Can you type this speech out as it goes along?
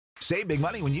Save big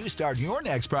money when you start your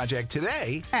next project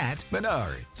today at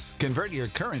Menards. Convert your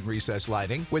current recessed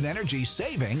lighting with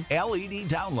energy-saving LED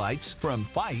downlights from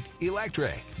Fight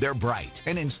Electric. They're bright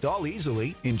and install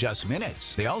easily in just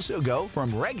minutes. They also go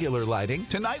from regular lighting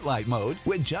to nightlight mode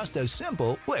with just a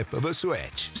simple flip of a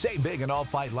switch. Save big on all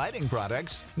Fight lighting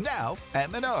products now at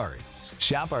Menards.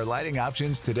 Shop our lighting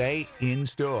options today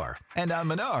in-store and on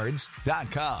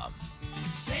Menards.com.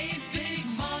 Save big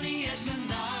money at Menards.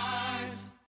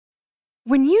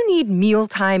 When you need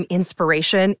mealtime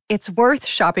inspiration, it's worth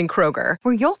shopping Kroger,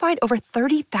 where you'll find over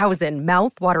 30,000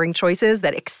 mouth-watering choices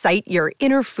that excite your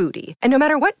inner foodie. And no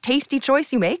matter what tasty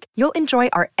choice you make, you'll enjoy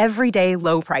our everyday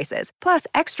low prices, plus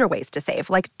extra ways to save,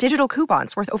 like digital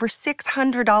coupons worth over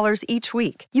 $600 each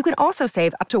week. You can also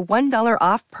save up to $1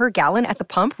 off per gallon at the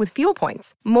pump with fuel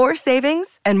points. More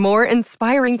savings and more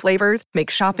inspiring flavors make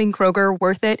shopping Kroger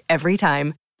worth it every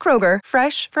time. Kroger,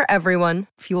 fresh for everyone.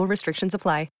 Fuel restrictions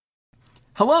apply.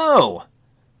 Hello!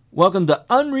 Welcome to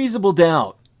Unreasonable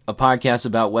Doubt, a podcast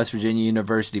about West Virginia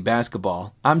University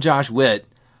basketball. I'm Josh Witt.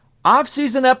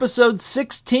 Offseason episode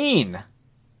 16.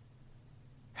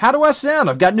 How do I sound?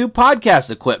 I've got new podcast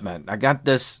equipment. I got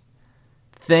this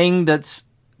thing that's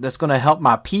going to help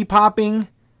my pee popping.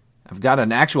 I've got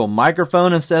an actual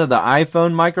microphone instead of the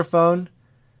iPhone microphone.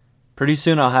 Pretty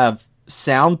soon I'll have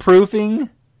soundproofing.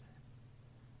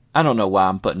 I don't know why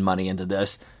I'm putting money into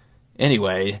this.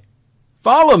 Anyway,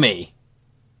 follow me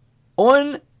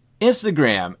on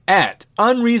Instagram at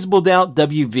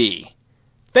UnreasonableDoubtWV.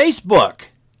 Facebook,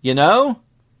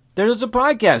 there's a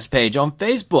podcast page on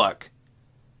Facebook.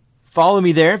 Follow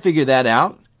me there, figure that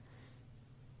out.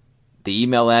 The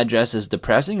email address is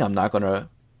depressing. I'm not going to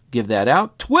give that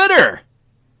out. Twitter.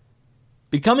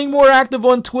 Becoming more active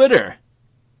on Twitter.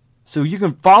 So you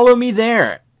can follow me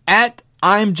there at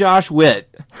I'm Josh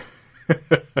Witt.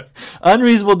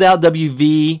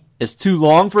 UnreasonableDoubtWV is too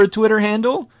long for a Twitter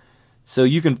handle, so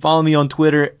you can follow me on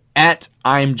Twitter at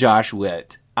I'm Josh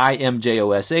Witt.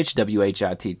 IMJOSHWHITT.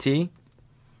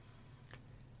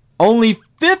 Only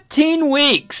 15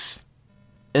 weeks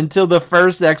until the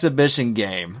first exhibition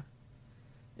game.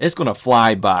 It's going to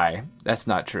fly by. That's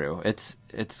not true. It's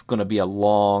going to be a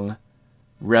long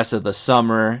rest of the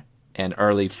summer and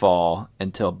early fall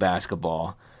until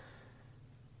basketball.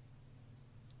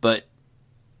 But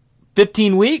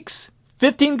 15 weeks,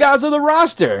 15 guys on the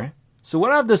roster. So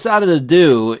what I've decided to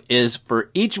do is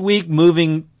for each week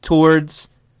moving towards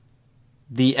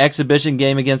the exhibition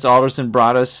game against Alderson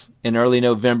Broaddus in early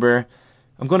November,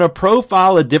 I'm going to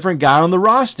profile a different guy on the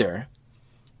roster.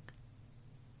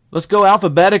 Let's go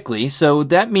alphabetically. So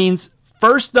that means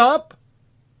first up,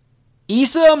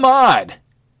 Issa Ahmad.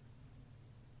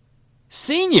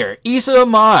 Senior Issa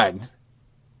Ahmad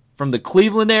from the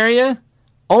Cleveland area.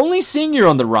 Only senior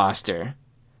on the roster.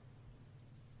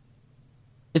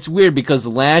 It's weird because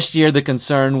last year the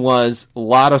concern was a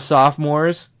lot of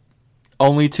sophomores,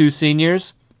 only 2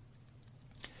 seniors.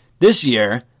 This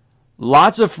year,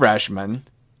 lots of freshmen,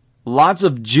 lots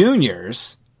of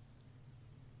juniors,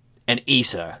 and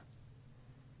Issa.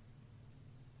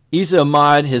 Issa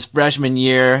Ahmad, his freshman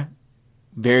year,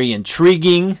 very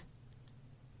intriguing.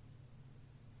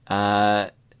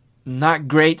 Not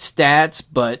great stats,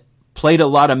 but played a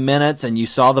lot of minutes and you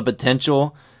saw the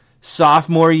potential.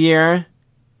 Sophomore year,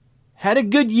 had a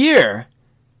good year.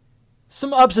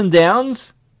 Some ups and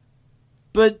downs,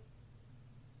 but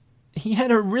he had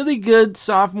a really good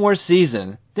sophomore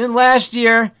season. Then last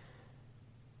year,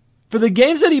 for the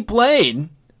games that he played,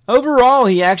 overall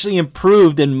he actually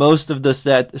improved in most of the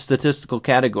statistical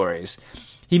categories.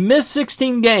 He missed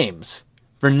 16 games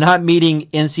for not meeting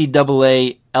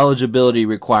NCAA eligibility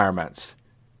requirements.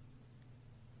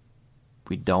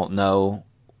 We don't know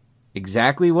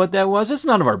exactly what that was. It's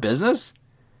none of our business.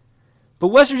 But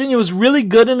West Virginia was really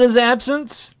good in his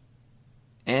absence.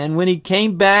 And when he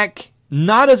came back,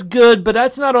 not as good, but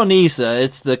that's not on Issa.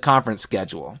 It's the conference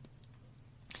schedule.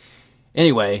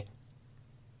 Anyway,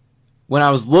 when I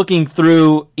was looking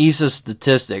through Issa's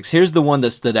statistics, here's the one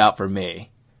that stood out for me.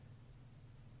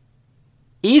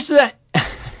 Issa,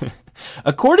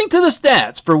 according to the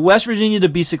stats, for West Virginia to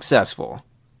be successful,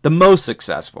 the most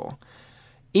successful,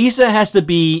 Issa has to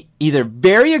be either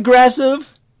very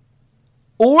aggressive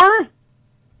or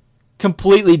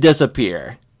completely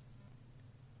disappear.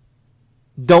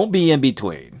 Don't be in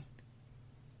between.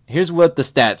 Here's what the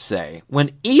stats say.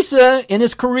 When Issa, in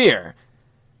his career,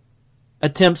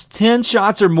 attempts 10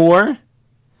 shots or more,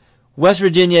 West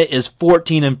Virginia is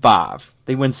 14-5.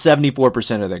 They win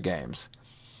 74% of their games.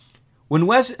 When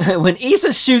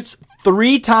Issa shoots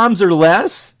 3 times or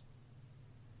less,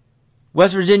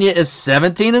 West Virginia is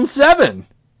 17-7.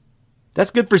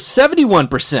 That's good for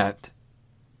 71%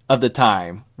 of the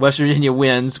time. West Virginia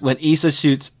wins when Issa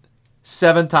shoots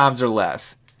 7 times or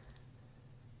less.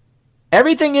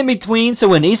 Everything in between, so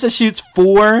when Issa shoots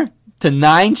 4 to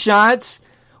 9 shots,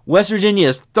 West Virginia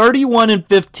is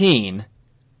 31-15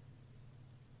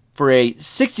 for a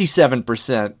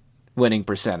 67% winning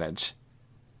percentage.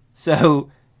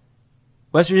 So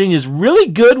West Virginia is really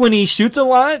good when he shoots a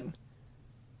lot.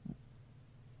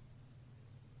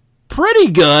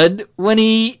 Pretty good when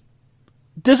he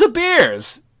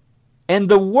disappears. And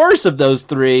the worst of those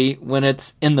three when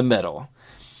it's in the middle.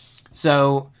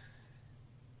 So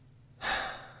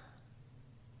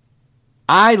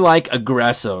I like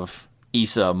aggressive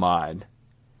Issa Ahmad.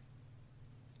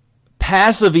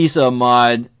 Passive Issa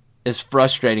Ahmad is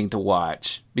frustrating to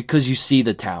watch because you see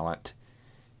the talent.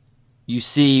 You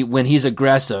see when he's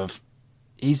aggressive,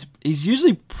 he's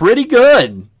usually pretty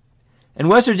good. And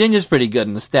West Virginia's pretty good,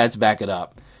 and the stats back it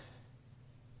up.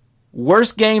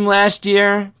 Worst game last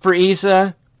year for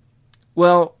Issa?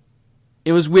 Well,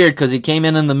 it was weird because he came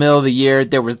in the middle of the year.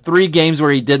 There were 3 games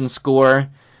where he didn't score.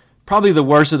 Probably the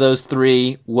worst of those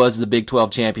 3 was the Big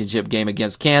 12 championship game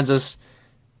against Kansas.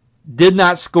 Did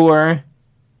not score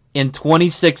in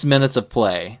 26 minutes of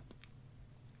play.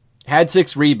 Had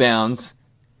 6 rebounds.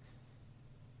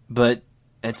 But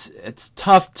it's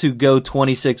tough to go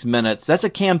 26 minutes. That's a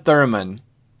Cam Thurman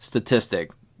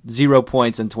statistic. 0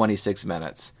 points in 26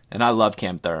 minutes. And I love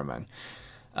Cam Thurman.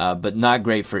 But not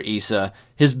great for Issa.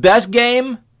 His best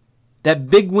game, that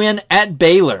big win at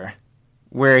Baylor,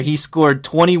 where he scored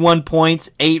 21 points,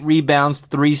 8 rebounds,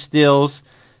 3 steals.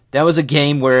 That was a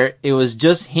game where it was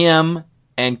just him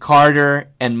and Carter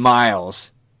and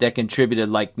Miles that contributed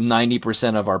like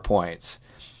 90% of our points.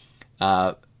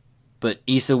 But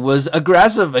Issa was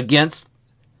aggressive against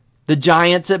the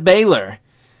Giants at Baylor.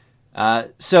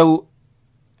 So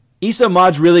Issa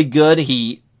Ahmad's really good.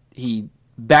 He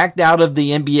backed out of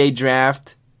the NBA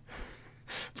draft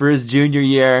for his junior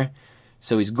year.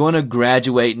 So he's going to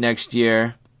graduate next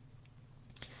year.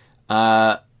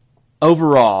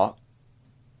 Overall,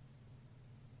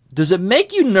 does it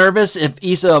make you nervous if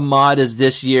Issa Ahmad is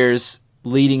this year's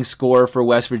leading scorer for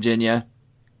West Virginia?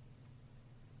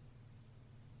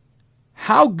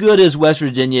 How good is West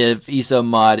Virginia if Issa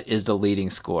Ahmad is the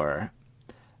leading scorer?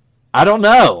 I don't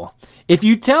know. If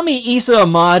you tell me Issa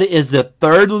Ahmad is the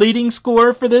 3rd leading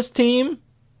scorer for this team,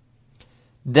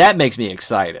 that makes me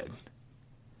excited.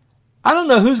 I don't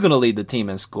know who's going to lead the team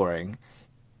in scoring.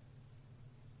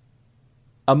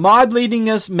 Ahmad leading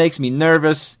us makes me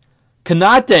nervous.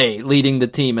 Konate leading the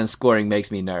team in scoring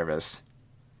makes me nervous.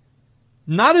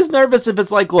 Not as nervous if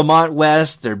it's like Lamont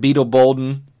West or Beetle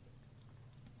Bolden.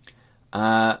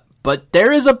 But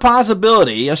there is a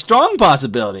possibility, a strong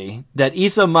possibility, that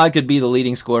Issa Ahmad could be the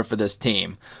leading scorer for this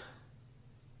team.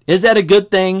 Is that a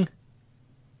good thing?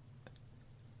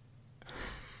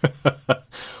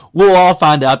 We'll all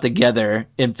find out together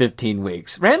in 15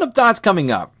 weeks. Random thoughts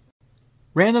coming up.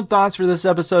 Random thoughts for this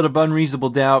episode of Unreasonable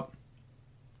Doubt.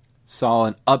 Saw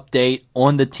an update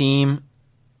on the team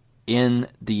in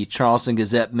the Charleston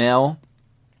Gazette Mail.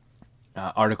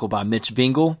 Article by Mitch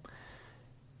Vingle.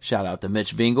 Shout out to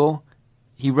Mitch Vingle.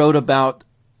 He wrote about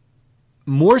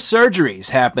more surgeries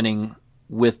happening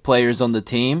with players on the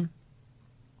team.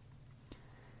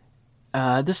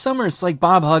 This summer, it's like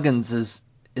Bob Huggins is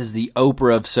the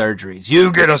Oprah of surgeries.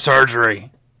 You get a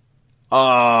surgery.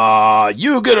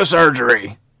 You get a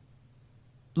surgery.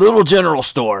 Little general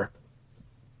store.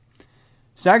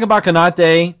 Sagaba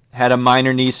Konate had a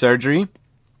minor knee surgery.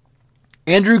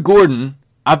 Andrew Gordon,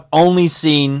 I've only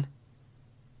seen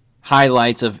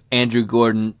highlights of Andrew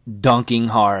Gordon dunking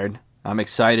hard. I'm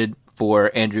excited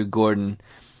for Andrew Gordon.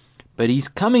 But he's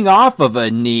coming off of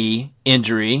a knee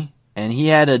injury, and he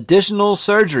had additional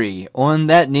surgery on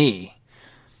that knee.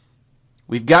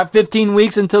 We've got 15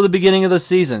 weeks until the beginning of the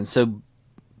season, so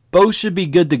both should be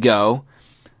good to go.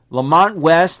 Lamont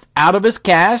West out of his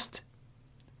cast,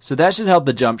 so that should help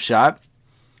the jump shot.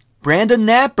 Brandon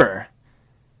Napper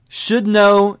should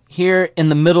know here in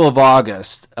the middle of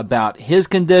August about his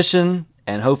condition,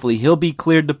 and hopefully he'll be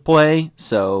cleared to play.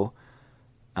 So,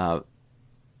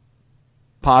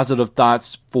 positive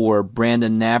thoughts for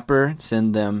Brandon Napper.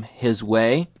 Send them his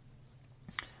way.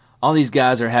 All these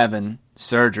guys are having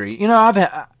surgery. You know,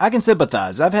 I can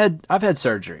sympathize. I've had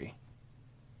surgery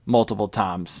multiple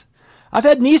times. I've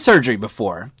had knee surgery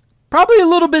before. Probably a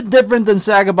little bit different than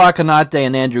Sagaba Konate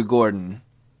and Andrew Gordon.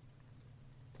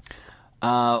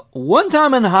 One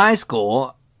time in high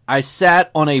school, I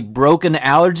sat on a broken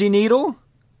allergy needle.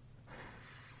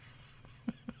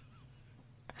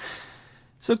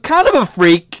 So kind of a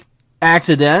freak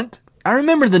accident. I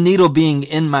remember the needle being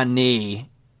in my knee,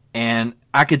 and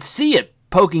I could see it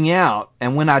poking out.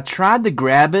 And when I tried to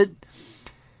grab it,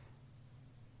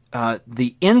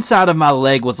 the inside of my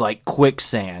leg was like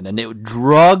quicksand, and it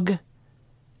drug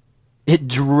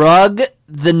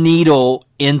the needle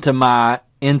into my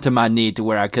knee to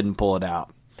where I couldn't pull it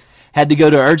out. Had to go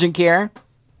to urgent care.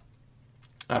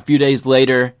 A few days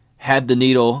later, had the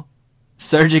needle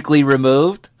surgically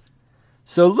removed.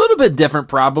 So a little bit different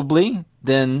probably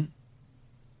than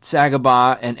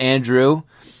Sagaba and Andrew.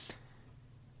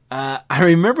 I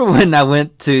remember when I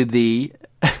went to the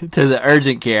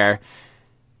urgent care,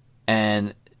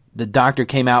 and the doctor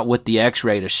came out with the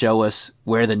x-ray to show us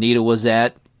where the needle was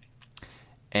at.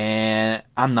 And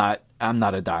I'm not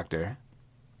a doctor.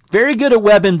 Very good at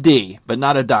WebMD, but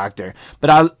not a doctor.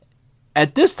 But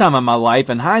at this time of my life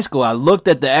in high school, I looked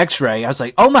at the x-ray. I was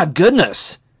like, oh my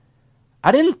goodness.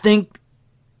 I didn't think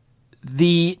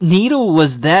the needle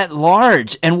was that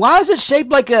large. And why is it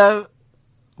shaped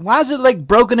why is it like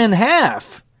broken in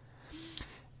half?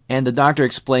 And the doctor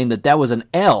explained that was an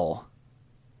L.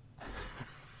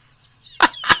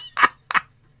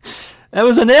 That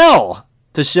was an L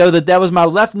to show that was my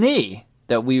left knee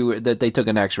that they took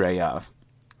an x-ray of.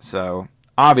 So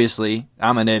obviously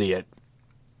I'm an idiot.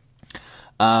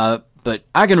 But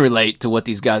I can relate to what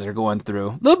these guys are going through.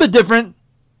 A little bit different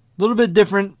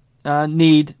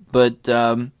need, but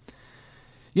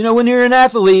when you're an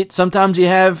athlete, sometimes you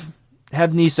have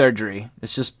knee surgery.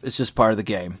 It's just part of the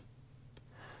game.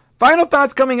 Final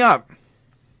thoughts coming up.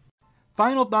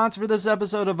 Final thoughts for this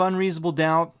episode of Unreasonable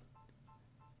Doubt.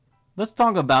 Let's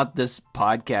talk about this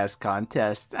podcast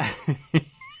contest.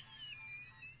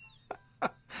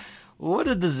 What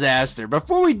a disaster.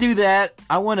 Before we do that,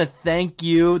 I want to thank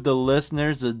you, the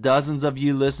listeners, the dozens of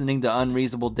you listening to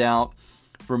Unreasonable Doubt,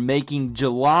 for making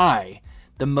July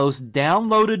the most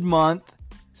downloaded month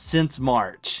since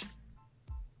March.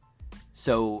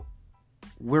 So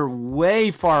we're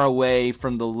way far away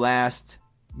from the last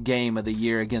game of the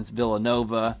year against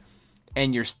Villanova,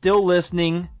 and you're still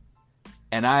listening,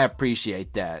 and I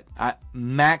appreciate that.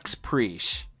 Max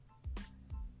Preach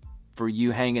for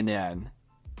you hanging in.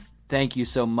 Thank you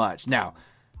so much. Now,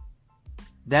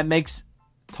 that makes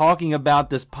talking about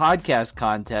this podcast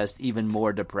contest even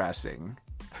more depressing.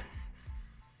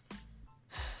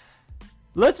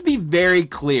 Let's be very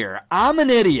clear. I'm an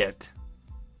idiot.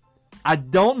 I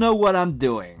don't know what I'm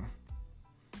doing.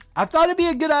 I thought it'd be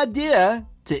a good idea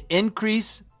to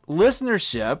increase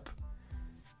listenership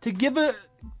to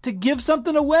give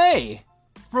something away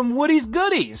from Woody's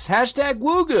Goodies.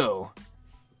 #Woogoo.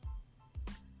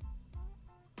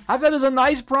 I thought it was a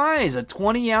nice prize. A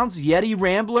 20-ounce Yeti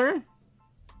Rambler.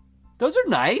 Those are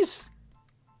nice.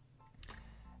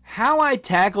 How I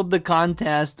tackled the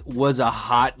contest was a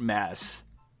hot mess.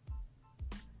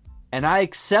 And I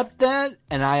accept that,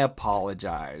 and I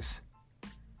apologize.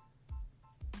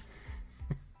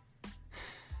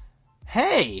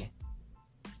 Hey,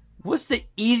 what's the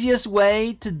easiest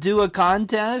way to do a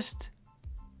contest?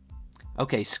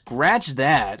 Okay, scratch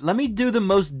that. Let me do the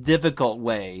most difficult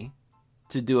way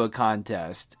to do a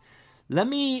contest. Let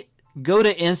me go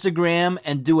to Instagram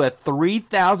and do a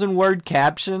 3,000-word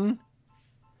caption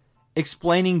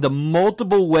explaining the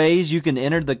multiple ways you can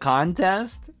enter the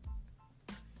contest.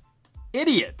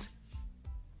 Idiot.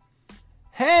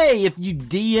 Hey, if you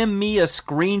DM me a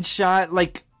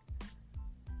screenshot,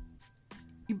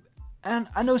 and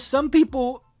I know some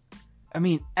people,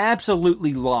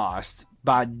 absolutely lost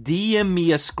by DM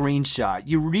me a screenshot.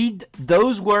 You read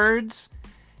those words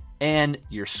and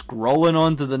you're scrolling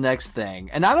on to the next thing.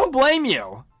 And I don't blame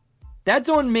you. That's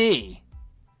on me.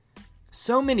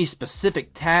 So many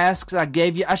specific tasks I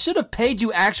gave you. I should have paid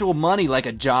you actual money like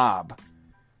a job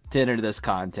to enter this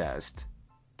contest.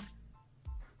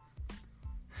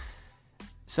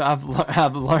 So I've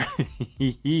learned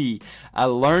I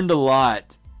learned a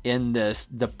lot in this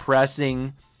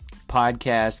depressing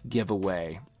podcast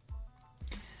giveaway.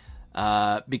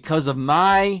 Because of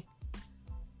my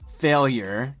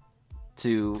failure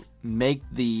to make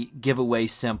the giveaway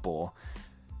simple,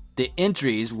 the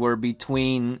entries were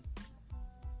between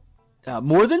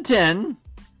more than 10,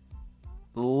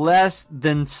 less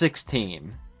than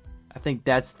 16. I think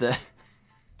that's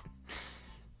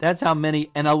how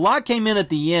many, and a lot came in at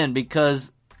the end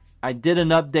because I did an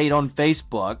update on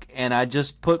Facebook and I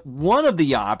just put one of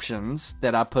the options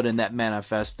that I put in that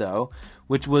manifesto,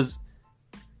 which was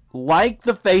like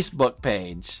the Facebook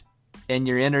page and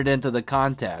you're entered into the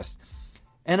contest.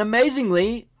 And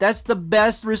amazingly, that's the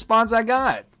best response I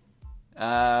got.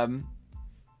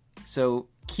 So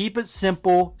keep it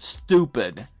simple,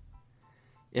 stupid.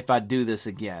 if I do this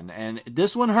again. And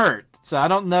this one hurt, so I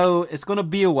don't know. It's going to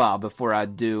be a while before I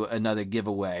do another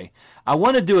giveaway. I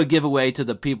want to do a giveaway to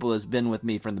the people that's been with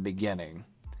me from the beginning.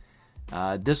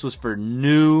 This was for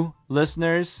new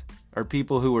listeners or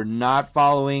people who were not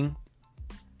following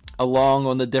along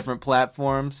on the different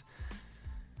platforms.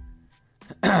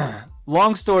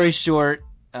 Long story short,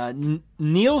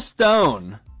 Neil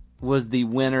Stone was the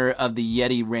winner of the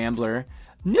Yeti Rambler.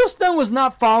 Neil Stone was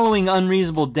not following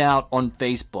Unreasonable Doubt on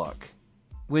Facebook,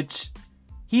 which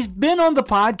he's been on the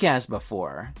podcast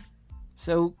before.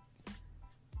 So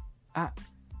I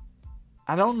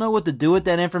don't know what to do with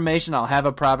that information. I'll have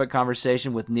a private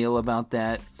conversation with Neil about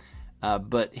that.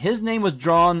 But his name was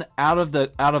drawn out of a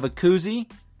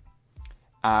koozie.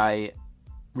 I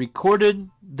recorded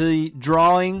the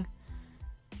drawing,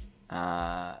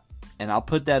 and I'll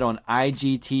put that on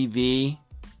IGTV.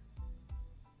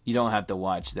 You don't have to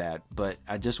watch that, but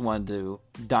I just wanted to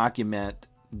document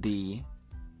the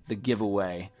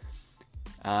giveaway.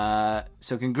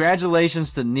 So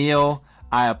congratulations to Neil.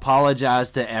 I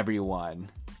apologize to everyone.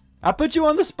 I put you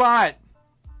on the spot.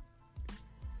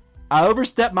 I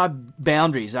overstepped my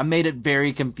boundaries. I made it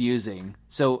very confusing.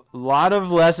 So a lot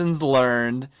of lessons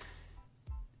learned.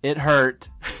 It hurt.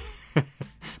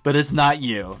 But it's not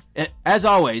you. As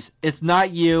always, it's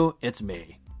not you, it's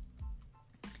me.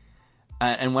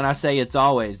 And when I say it's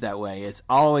always that way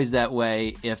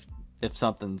if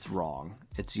something's wrong.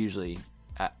 It's usually,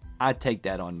 I take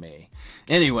that on me.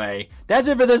 Anyway, that's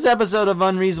it for this episode of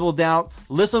Unreasonable Doubt.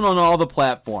 Listen on all the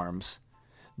platforms.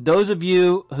 Those of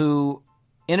you who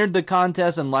entered the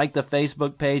contest and liked the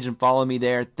Facebook page and follow me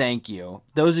there, thank you.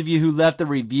 Those of you who left a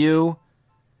review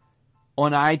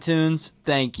on iTunes,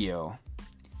 thank you.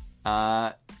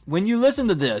 When you listen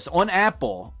to this on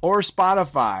Apple or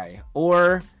Spotify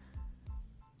or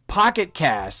Pocket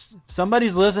Cast,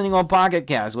 somebody's listening on Pocket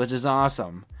Cast, which is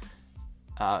awesome.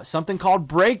 Something called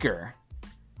Breaker.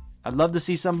 I'd love to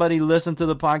see somebody listen to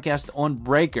the podcast on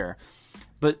Breaker.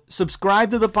 But subscribe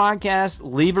to the podcast,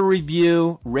 leave a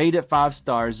review, rate it 5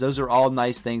 stars. Those are all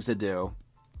nice things to do.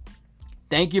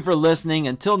 Thank you for listening.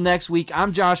 Until next week,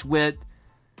 I'm Josh Witt.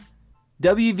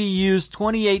 WVU's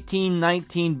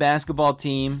 2018-19 basketball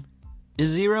team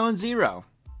is 0-0.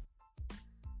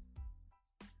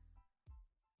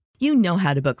 You know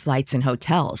how to book flights and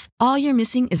hotels. All you're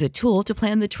missing is a tool to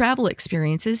plan the travel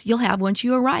experiences you'll have once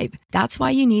you arrive. That's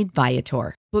why you need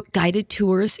Viator. Book guided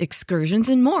tours, excursions,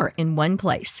 and more in one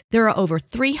place. There are over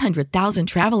 300,000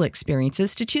 travel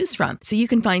experiences to choose from, so you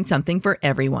can find something for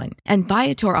everyone. And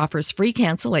Viator offers free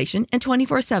cancellation and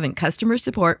 24/7 customer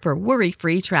support for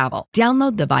worry-free travel.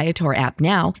 Download the Viator app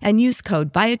now and use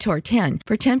code Viator10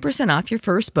 for 10% off your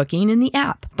first booking in the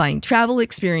app. Find travel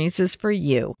experiences for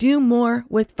you. Do more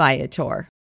with Viator.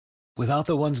 Without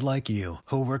the ones like you,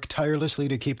 who work tirelessly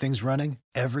to keep things running,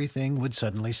 everything would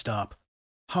suddenly stop.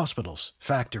 Hospitals,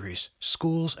 factories,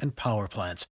 schools, and power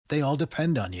plants, they all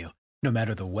depend on you. No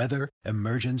matter the weather,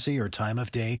 emergency, or time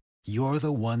of day, you're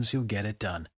the ones who get it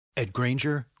done. At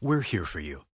Grainger, we're here for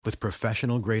you with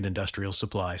professional-grade industrial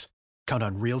supplies. Count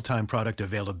on real-time product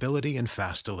availability and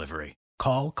fast delivery.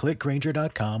 Call, click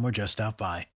Grainger.com, or just stop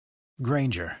by.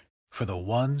 Grainger, for the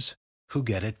ones who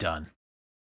get it done.